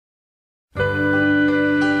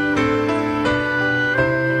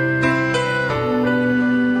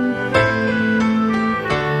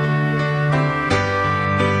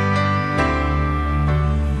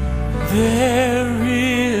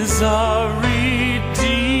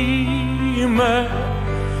Redeemer,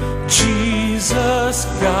 Jesus,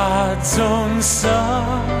 God's own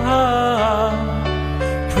Son,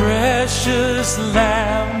 precious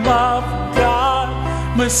Lamb of God,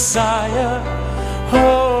 Messiah,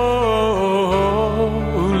 Holy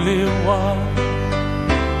One.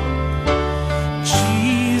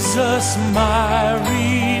 Jesus, my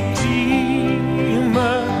Redeemer,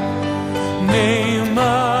 name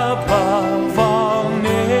above all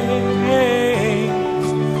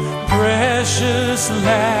names, precious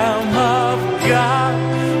Lamb of God,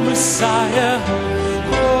 Messiah,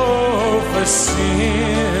 oh, for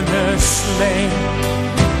sinners slain.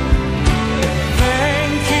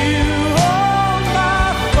 Thank you, oh my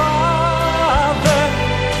Father,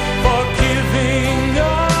 for giving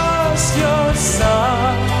us your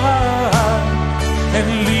Son and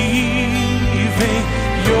leaving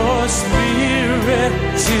your Spirit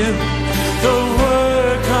till the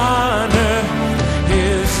work on earth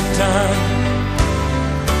is done.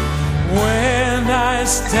 When I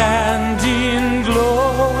stand in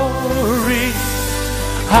glory,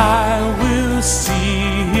 I will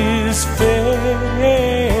see His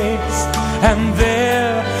face, and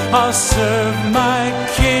there I'll serve my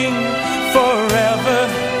King forever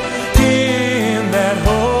in that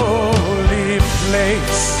holy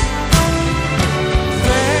place.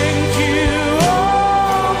 Thank you,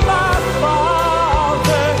 oh my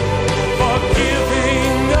Father, for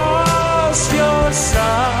giving us your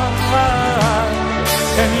Son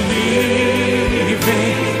and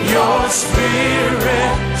leaving your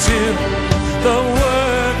Spirit till the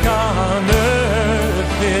work on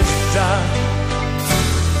earth is done.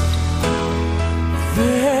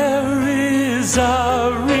 There is a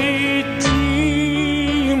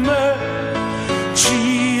Redeemer,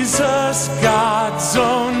 Jesus, God's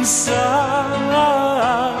own Son,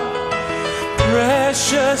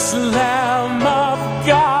 precious Lamb of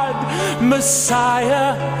God,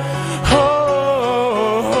 Messiah,